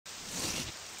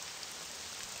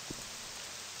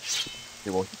Okay,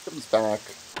 well, he comes back.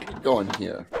 Go in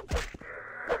here.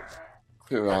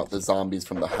 Clear out the zombies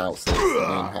from the houses, the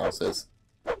main houses.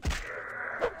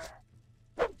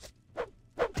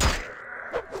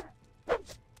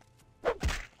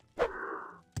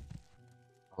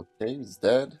 Okay, he's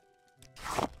dead.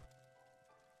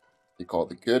 Take all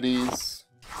the goodies.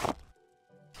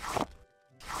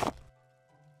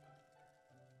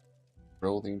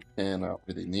 Rolling pin, I don't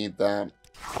really need that.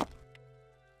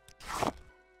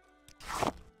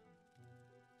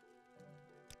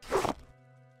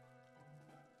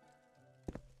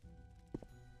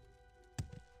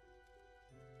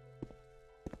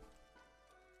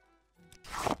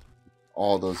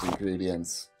 All those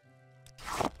ingredients.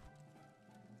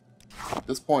 At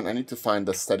this point, I need to find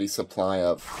a steady supply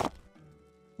of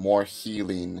more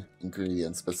healing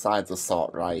ingredients besides the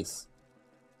salt rice.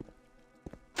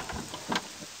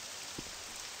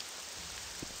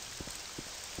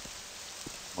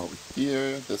 Over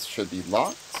here, this should be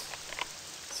locked.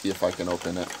 See if I can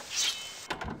open it.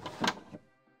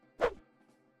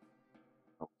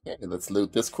 Okay, let's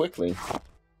loot this quickly.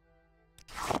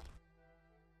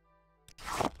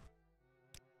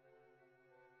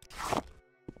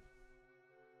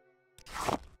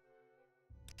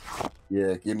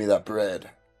 Yeah, give me that bread.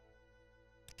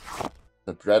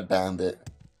 The bread bandit.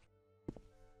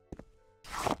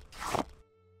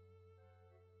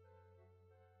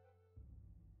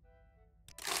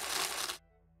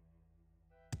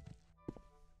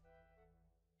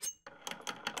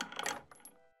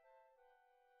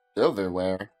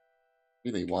 Silverware.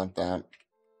 Really want that.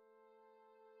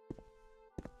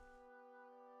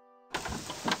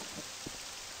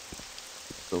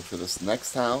 Go for this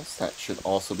next house. That should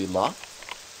also be locked.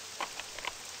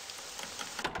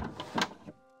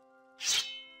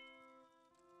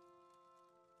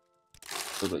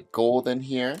 A little bit gold in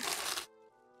here.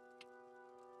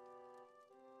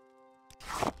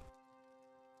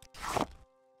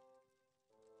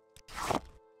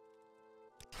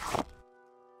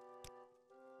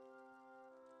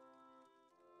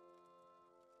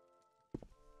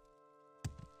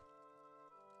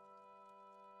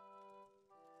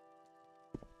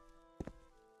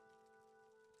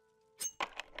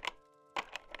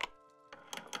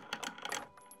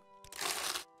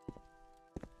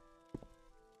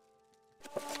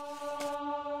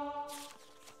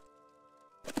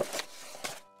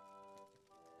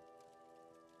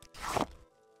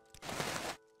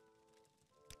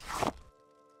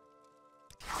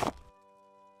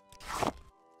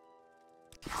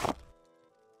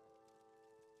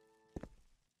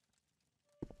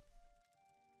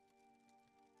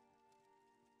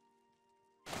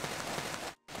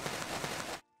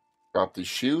 Drop these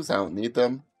shoes. I don't need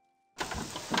them.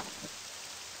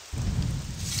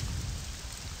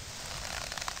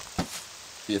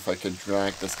 See if I can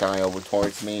drag this guy over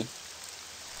towards me.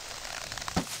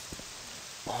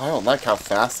 Oh, I don't like how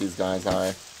fast these guys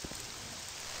are.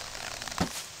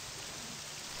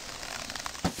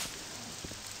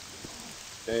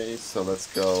 Okay, so let's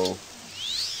go.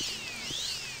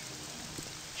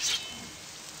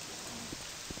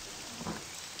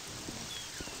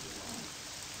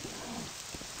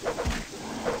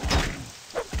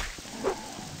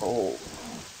 Oh,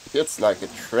 it's like a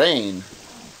train.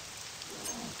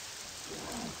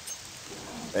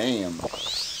 Bam.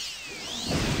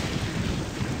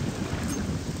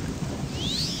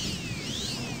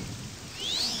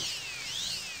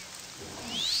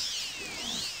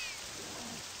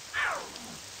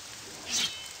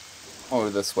 Over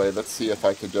this way. Let's see if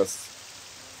I could just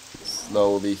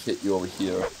slowly hit you over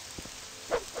here.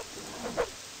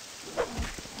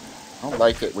 I don't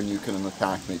like it when you can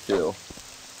attack me too.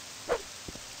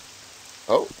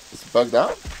 Oh, is it bugged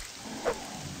out?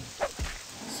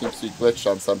 Seems to be glitched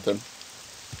on something.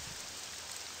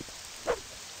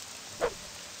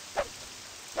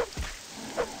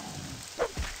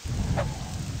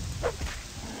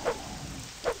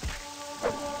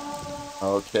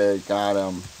 Okay, got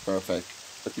him. Perfect.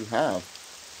 What do you have?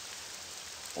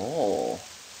 Oh.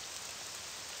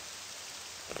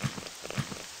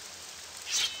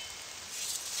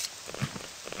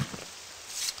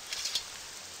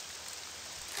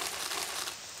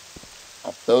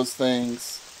 Up those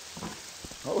things.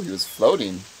 Oh, he was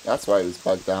floating. That's why he was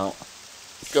bugged out.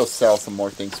 Let's go sell some more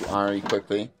things to Ari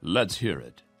quickly. Let's hear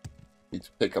it. Need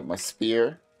to pick up my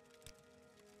spear.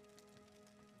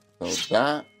 So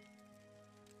that.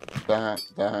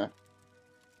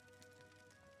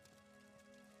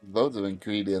 Loads of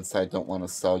ingredients I don't want to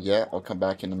sell yet. I'll come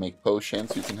back in and make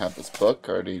potions. You can have this book.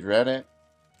 I already read it.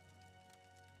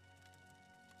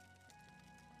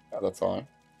 Yeah, that's all.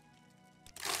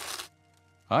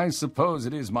 I suppose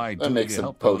it is my Let me duty make to some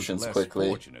help those potions less quickly.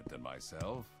 fortunate than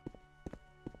myself.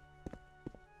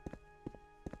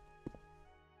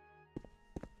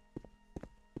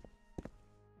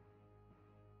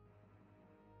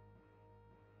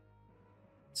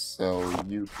 So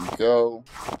you can go.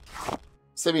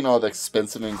 Saving all the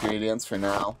expensive ingredients for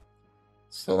now,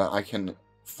 so that I can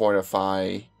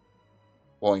fortify,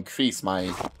 well, increase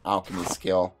my alchemy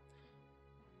skill.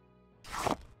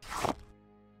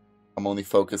 I'm only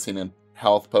focusing on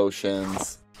health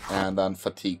potions and on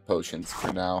fatigue potions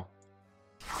for now.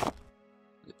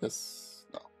 This,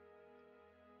 no.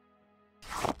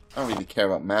 I don't really care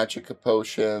about magica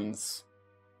potions.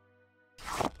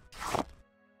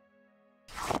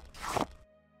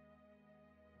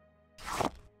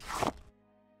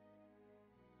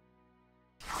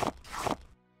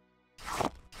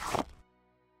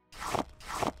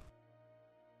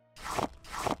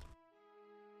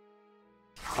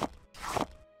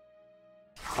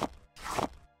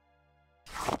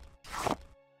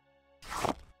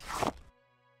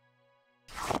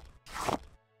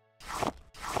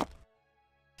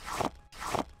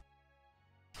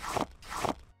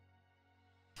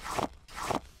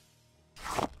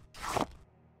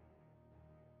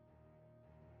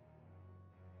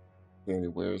 Okay,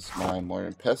 where's my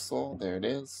mortar pestle? There it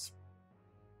is.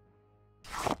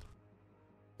 Start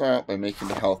out by making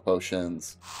the health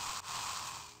potions.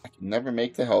 I can never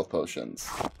make the health potions.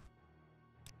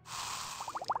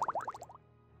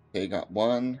 Okay, got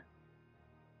one.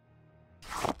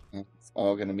 It's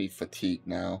all gonna be fatigue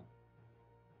now.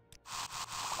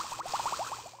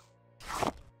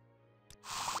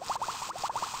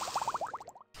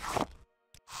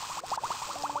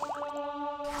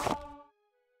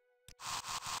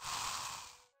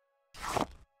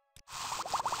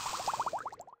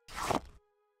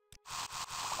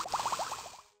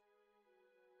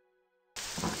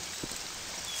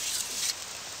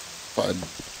 I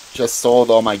just sold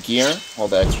all my gear, all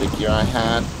the extra gear I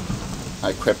had.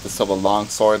 I equipped the silver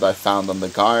longsword I found on the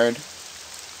guard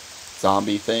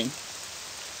zombie thing.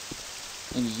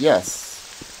 And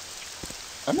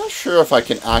yes, I'm not sure if I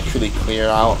can actually clear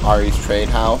out Ari's trade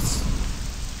house.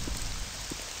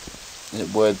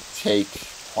 It would take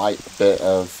quite a bit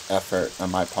of effort on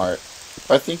my part.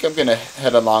 But I think I'm gonna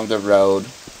head along the road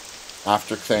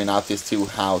after clearing out these two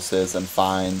houses and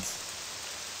find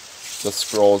the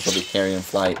scrolls of the carrion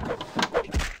flight.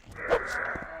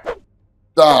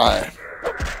 Die!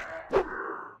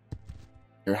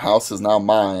 Your house is now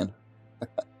mine.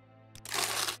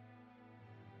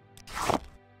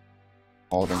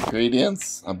 All the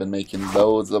ingredients. I've been making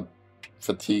loads of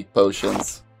fatigue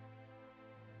potions.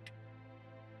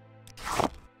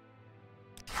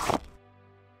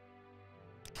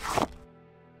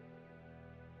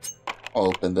 I'll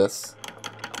open this.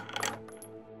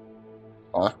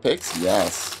 Lockpicks?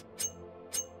 Yes.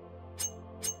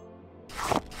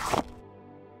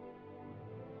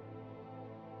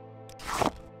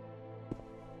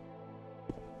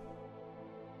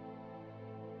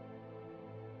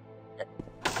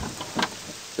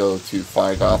 Go to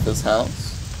Fargotha's house.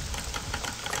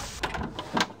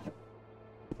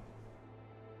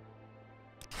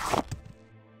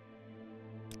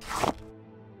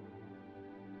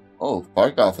 Oh,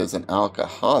 Fargoth is an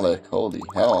alcoholic. Holy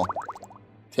hell.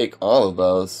 Take all of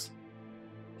those.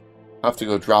 I have to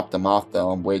go drop them off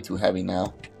though. I'm way too heavy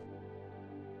now.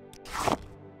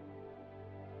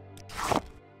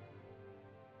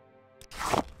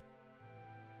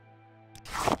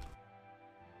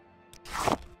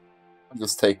 I'll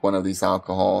just take one of these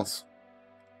alcohols.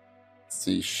 Let's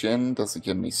see, Shin doesn't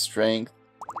give me strength.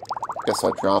 Guess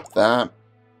I'll drop that.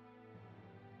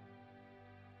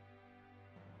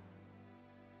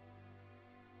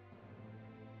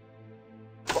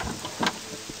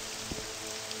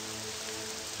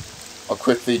 I'll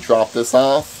quickly drop this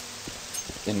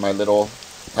off in my little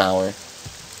tower.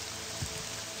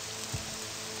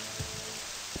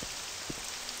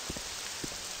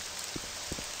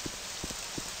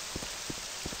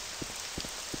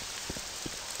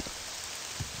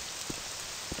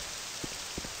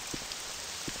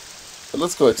 But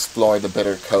let's go explore the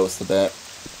Bitter Coast a bit.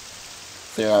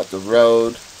 Clear out the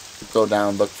road. Go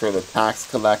down, look for the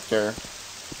tax collector.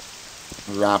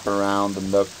 Wrap around and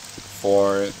look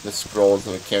for the scrolls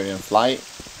of a carrion flight.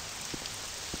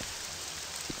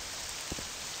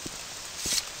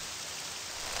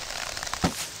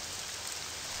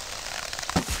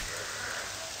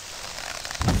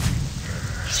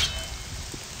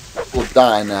 We'll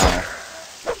die now.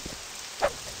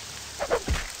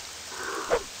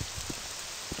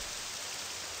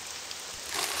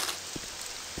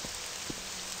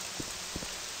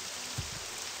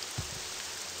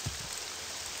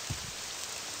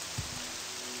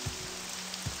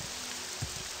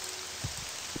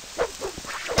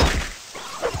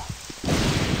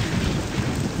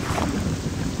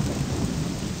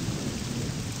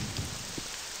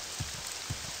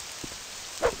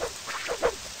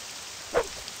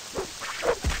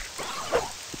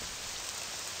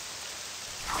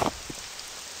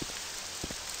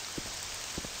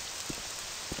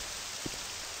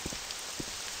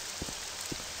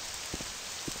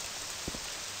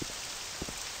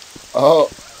 Oh,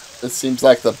 it seems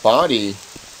like the body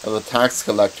of the tax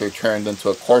collector turned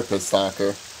into a corpus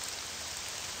stalker.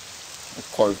 A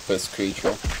corpus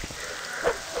creature.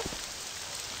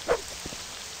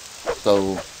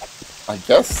 So, I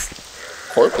guess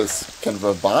corpus can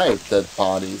revive dead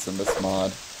bodies in this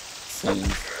mod.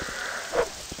 Seems.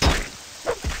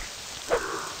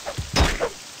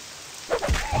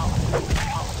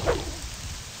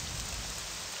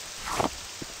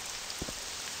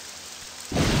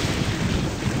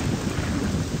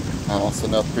 Also,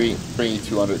 now free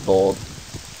 200 gold.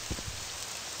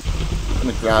 I'm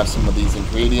gonna grab some of these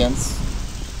ingredients.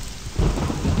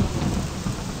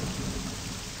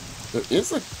 There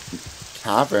is a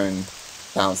cavern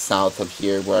down south of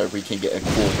here where we can get a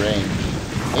cool ring.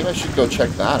 Maybe I should go check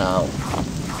that out.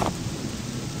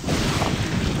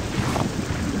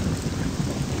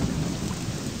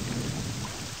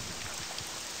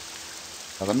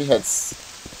 Now let me head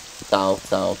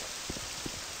southwest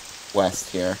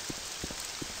here.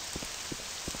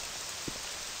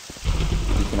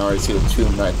 You can already see the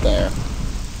tomb right there.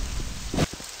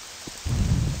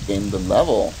 Gain the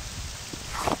level.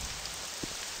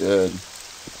 Good.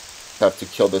 Have to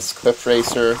kill this cliff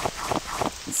racer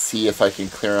and see if I can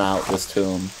clear out this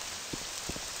tomb.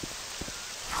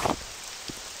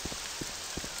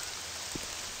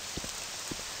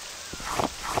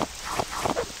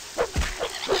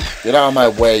 Get out of my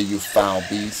way, you foul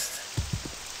beast.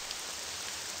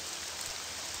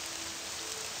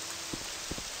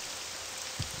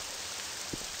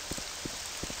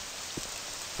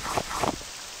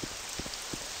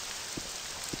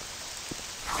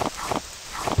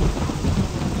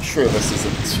 Sure, this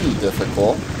isn't too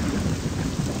difficult.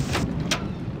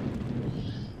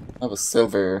 I have a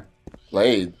silver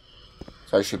blade,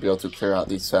 so I should be able to clear out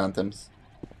these phantoms.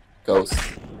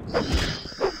 Ghosts.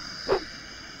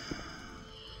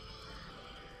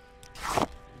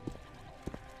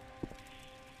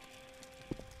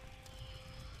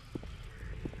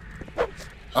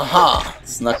 Aha!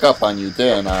 Snuck up on you,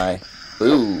 didn't I?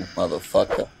 Boo,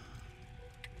 motherfucker.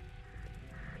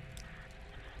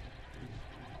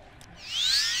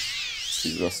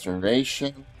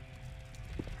 Restoration.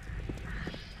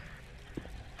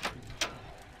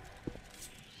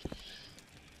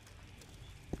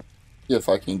 See if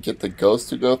I can get the ghost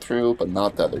to go through, but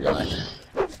not the other guy.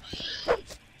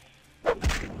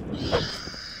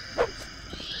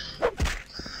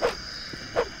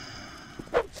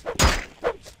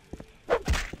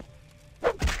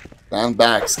 Stand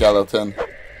back, skeleton.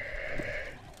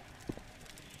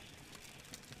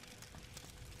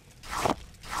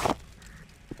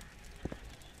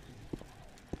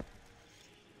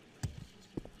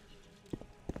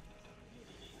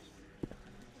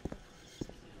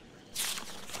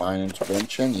 Fine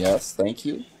intervention, yes, thank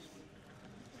you.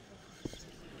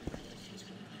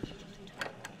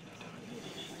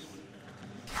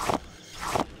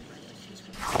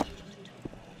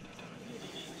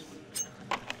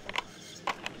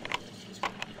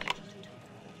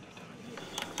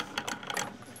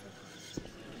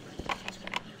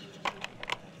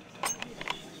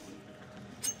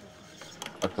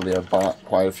 Luckily, I bought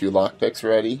quite a few lockpicks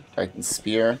already. I can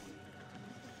spear.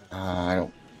 I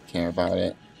don't care about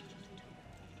it.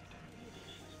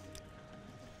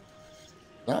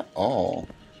 Not all.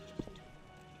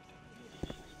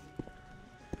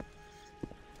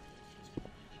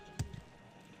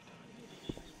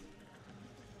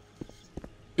 I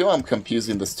feel I'm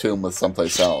confusing this tomb with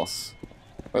someplace else.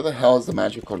 Where the hell is the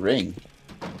magical ring?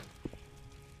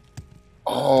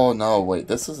 Oh no, wait,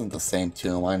 this isn't the same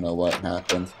tomb. I know what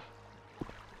happened.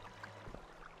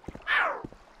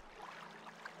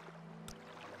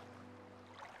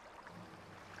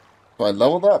 So I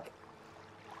leveled up.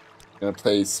 Gonna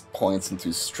place points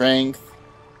into strength,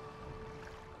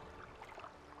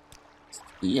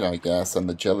 speed, I guess, and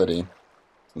agility,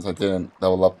 since I didn't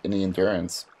level up any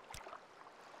endurance.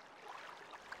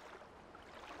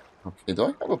 Okay, do I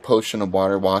have a potion of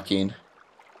water walking?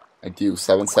 I do.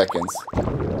 7 seconds.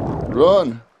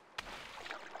 Run!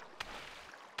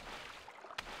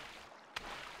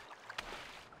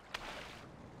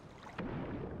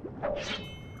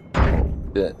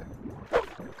 Good.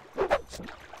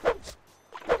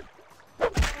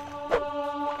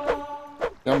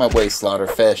 Get on my way, slaughter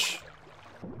fish.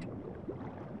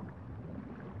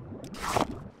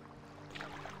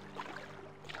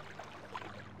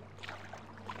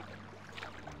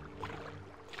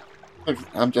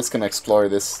 I'm just gonna explore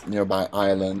this nearby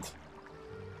island.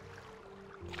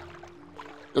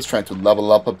 Just trying to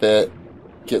level up a bit,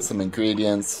 get some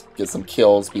ingredients, get some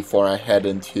kills before I head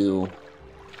into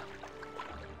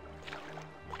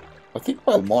I think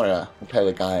about Mora, the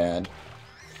pilot guy had.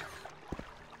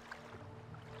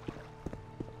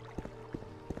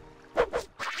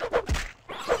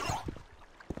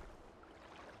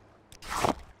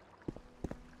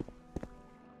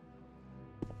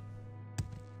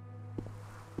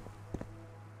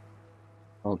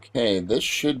 Okay, this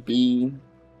should be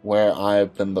where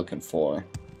I've been looking for.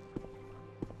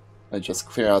 I just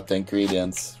clear out the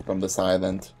ingredients from this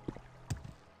island.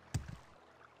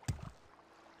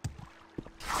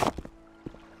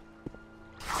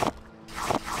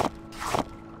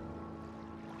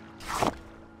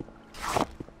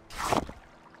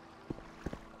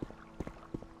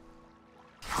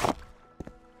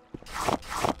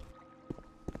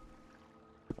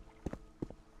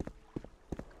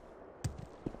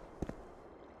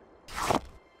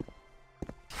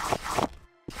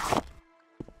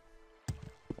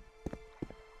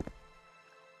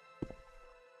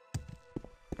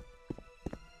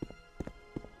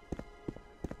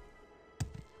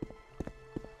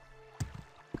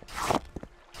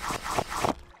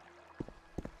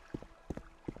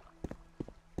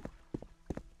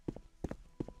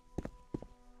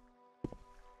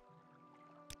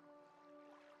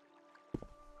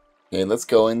 Okay, let's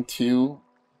go into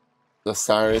the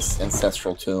Cyrus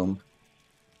Ancestral Tomb.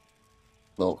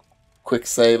 Little quick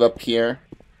save up here.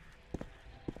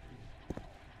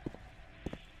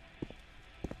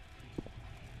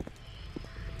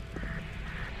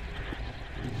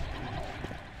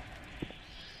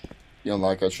 Feel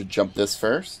like I should jump this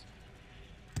first.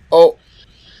 Oh!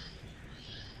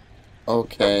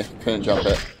 Okay, couldn't jump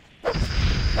it.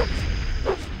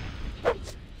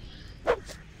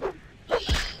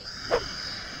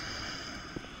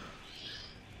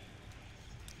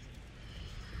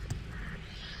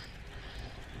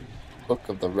 Book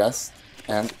of the Rest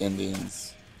and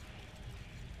Indians.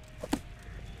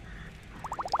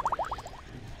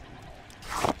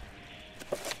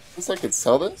 Guess I could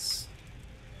sell this.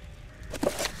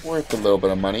 Worth a little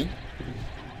bit of money.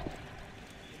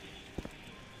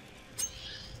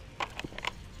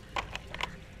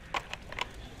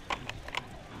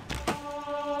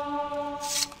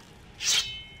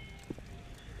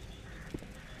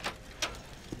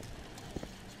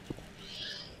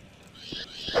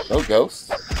 No ghosts.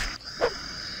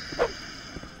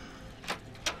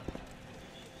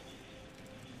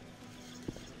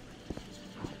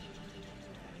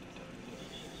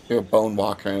 There's a bone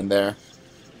walker in there.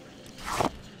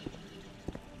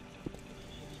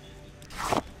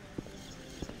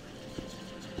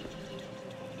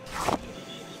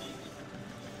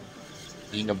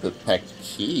 Being of the tech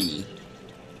key.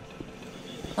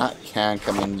 That can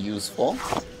come in useful.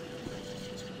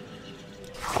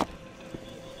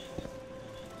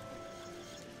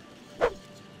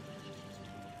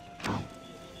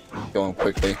 Going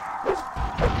quickly.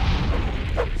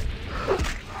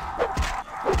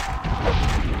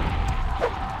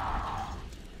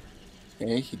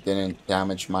 Okay, he didn't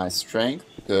damage my strength.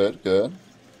 Good, good.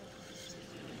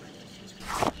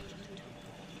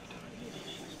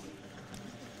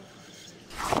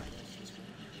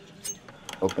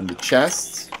 Open the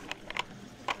chest.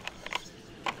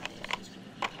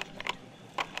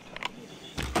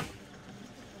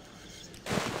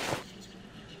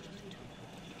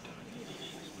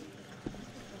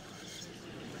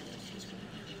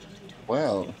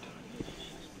 Well.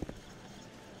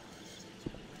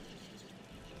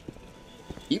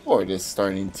 Keyboard is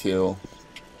starting to...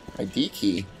 My D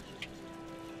key.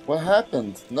 What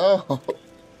happened? No!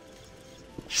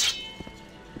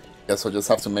 Guess I'll just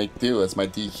have to make do as my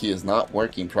D key is not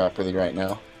working properly right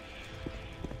now.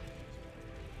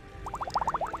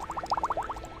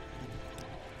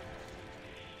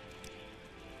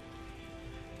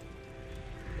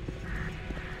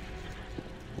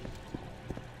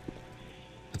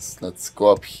 Let's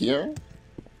go up here.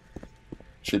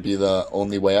 Should be the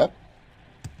only way up.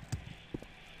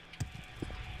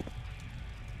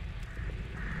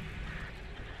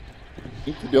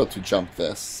 Need to be able to jump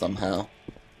this somehow.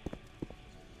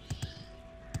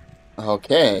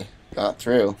 Okay, got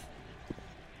through.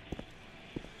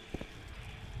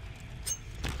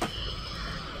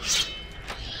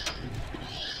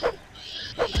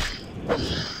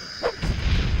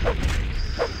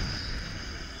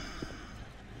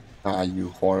 Ah, you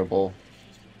horrible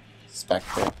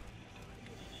spectre.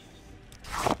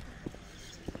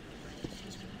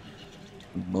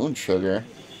 Moon sugar.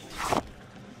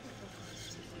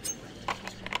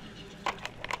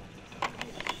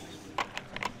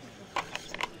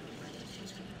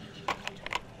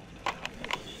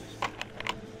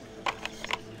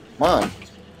 Come on.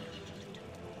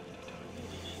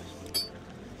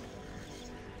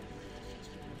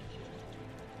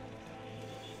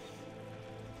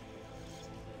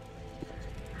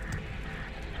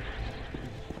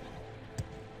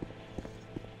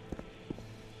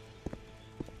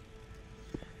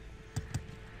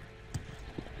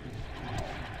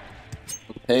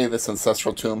 Hey, this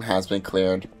ancestral tomb has been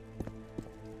cleared.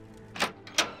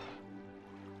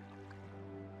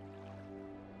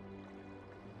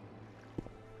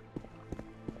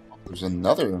 There's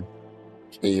another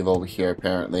cave over here,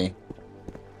 apparently.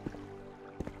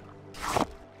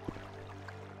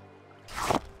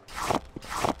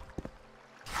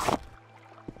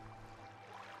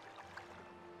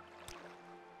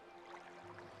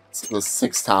 It's the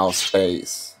 6th house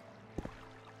base.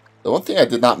 The one thing I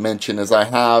did not mention is I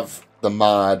have the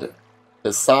mod,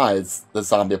 besides the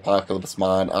Zombie Apocalypse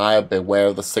mod, I have Beware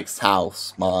of the 6th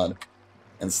House mod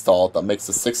installed that makes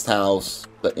the 6th house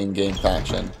the in-game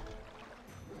faction.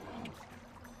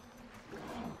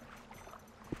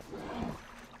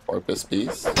 Corpus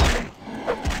piece.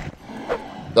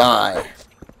 Die.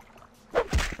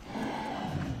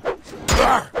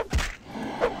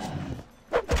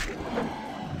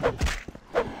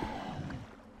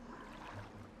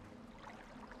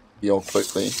 Heal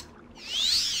quickly.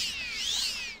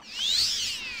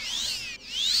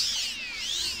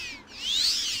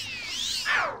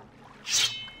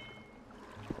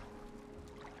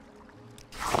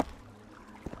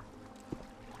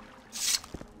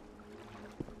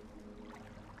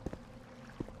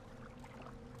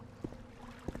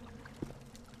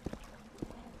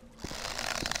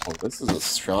 Oh, this is a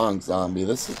strong zombie.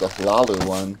 This is the Hlalu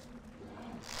one.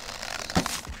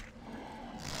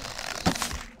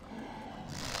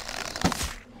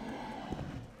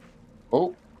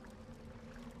 Oh.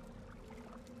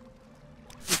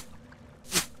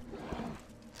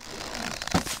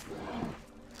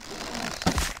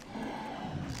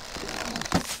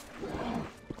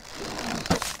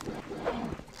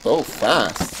 So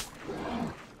fast.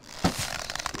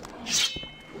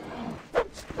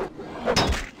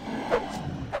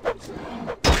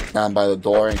 Stand by the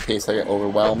door in case I get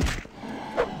overwhelmed.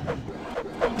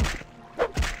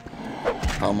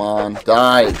 Come on,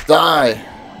 die, die!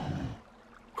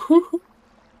 Whew.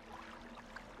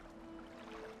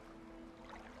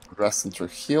 Residents are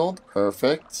healed,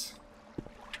 perfect.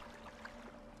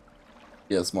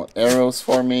 He has more arrows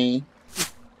for me.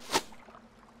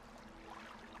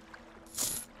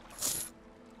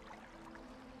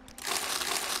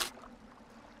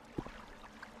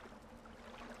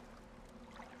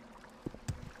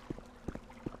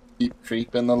 Keep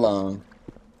creeping along.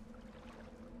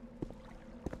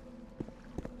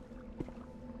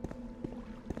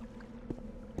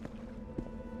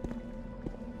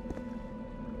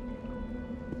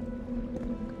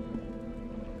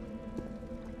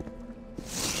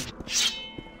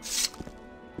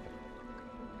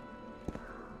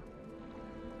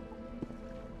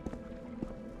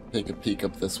 Take a peek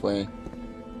up this way.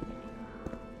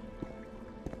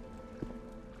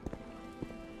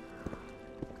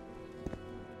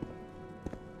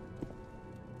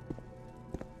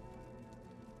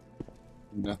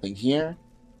 Nothing here.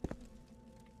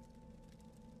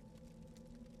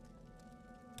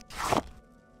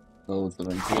 Those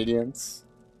are ingredients.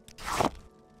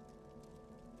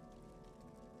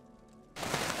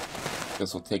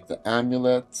 Guess we'll take the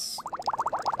amulets.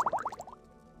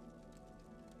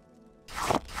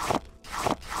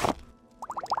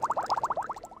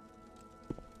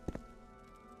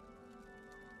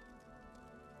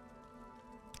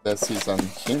 This is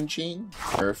unhinging.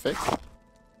 Perfect.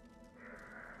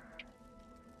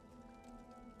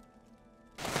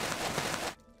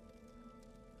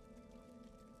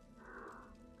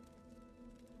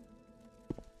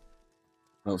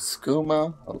 No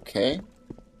skooma. Okay.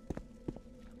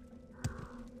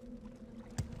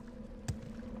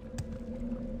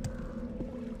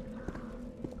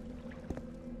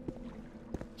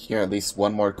 Here, at least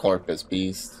one more corpus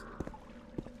beast.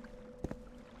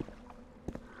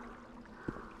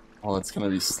 Oh, it's gonna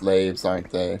be slaves,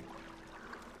 aren't they?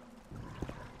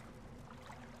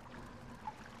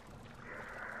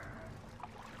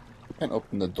 Can't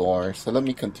open the door, so let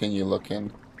me continue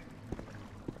looking.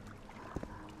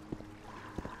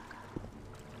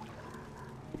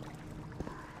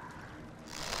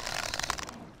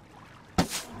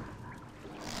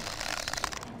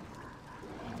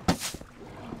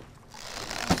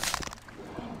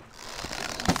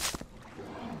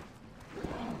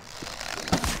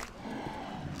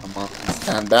 Come on,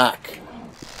 stand back.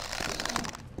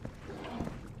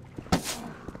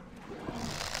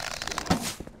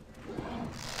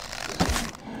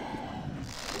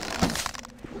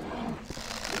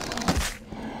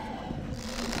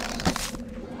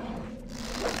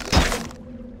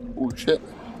 Oh shit.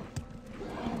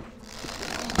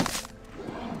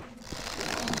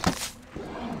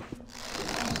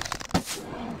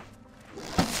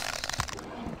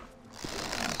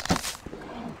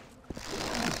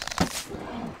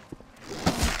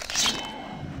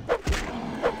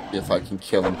 See if I can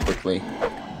kill him quickly.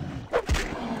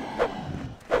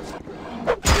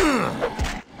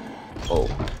 Oh.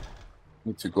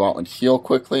 Need to go out and heal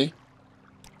quickly.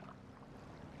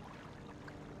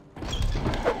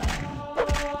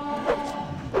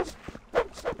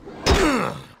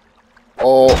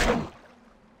 Oh.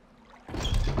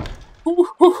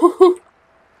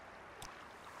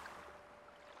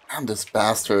 Damn this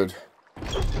bastard.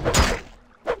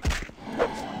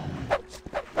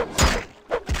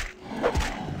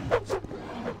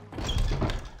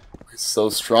 He's so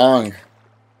strong.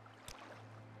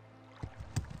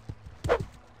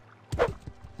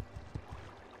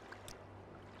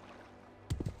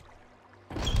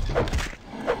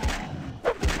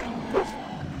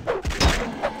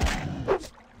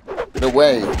 Get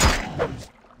away.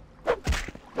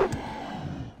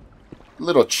 A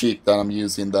little cheap that I'm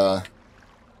using the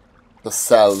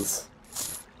cells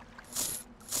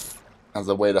as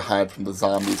a way to hide from the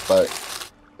zombies, but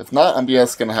if not, I'm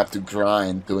just gonna have to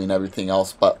grind doing everything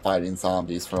else but fighting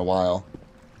zombies for a while.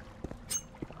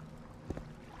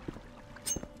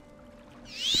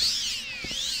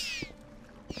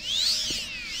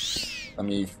 Let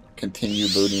me continue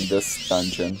looting this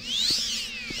dungeon.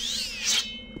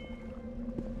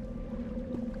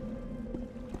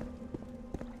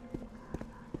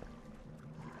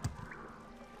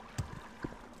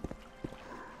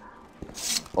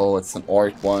 Oh, it's an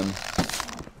orc one.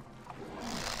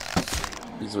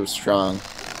 These are strong.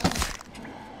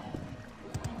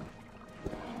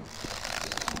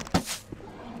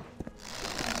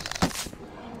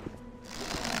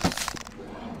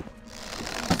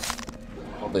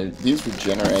 Oh, these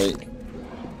regenerate.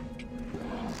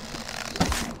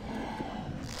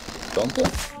 Don't they?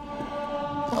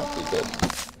 Oh, they did.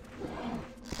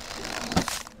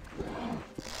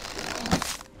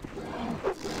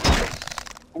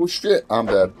 Oh shit, I'm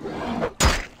dead.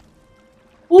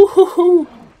 Woohoo!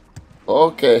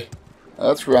 Okay,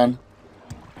 let's run.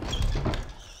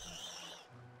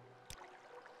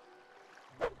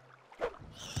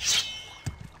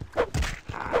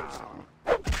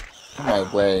 On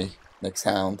my way, next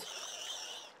hound.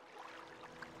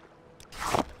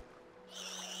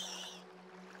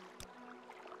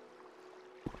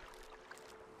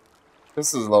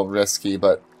 This is a little risky,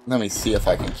 but let me see if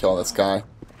I can kill this guy.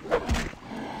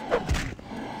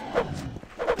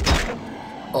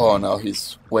 Oh no,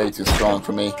 he's way too strong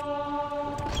for me.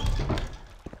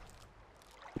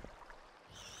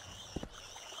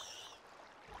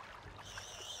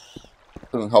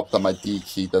 Doesn't help that my D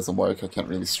key doesn't work. I can't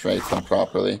really strafe him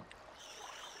properly.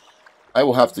 I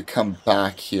will have to come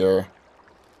back here.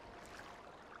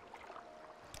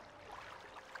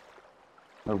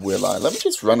 Or will I? Let me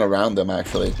just run around them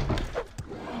actually.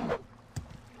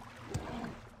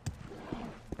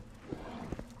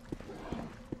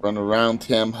 Run around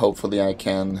him. Hopefully I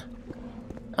can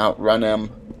outrun him.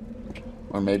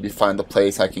 Or maybe find a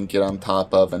place I can get on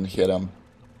top of and hit him.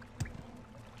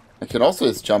 I could also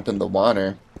just jump in the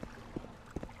water.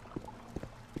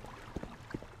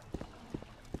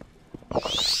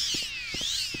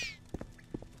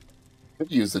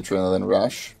 Could use adrenaline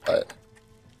rush, but...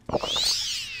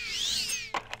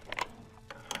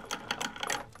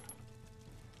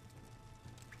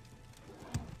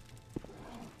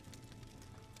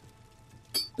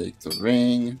 Take the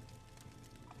ring.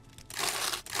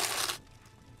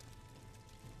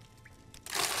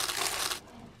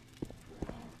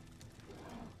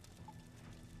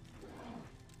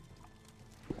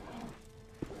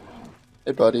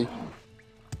 Hey, buddy.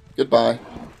 Goodbye.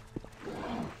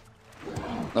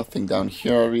 Nothing down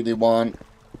here I really want.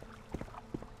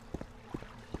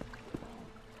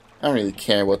 I don't really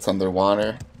care what's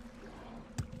underwater.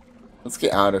 Let's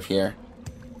get out of here.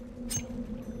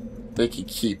 They can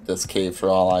keep this cave for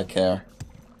all I care.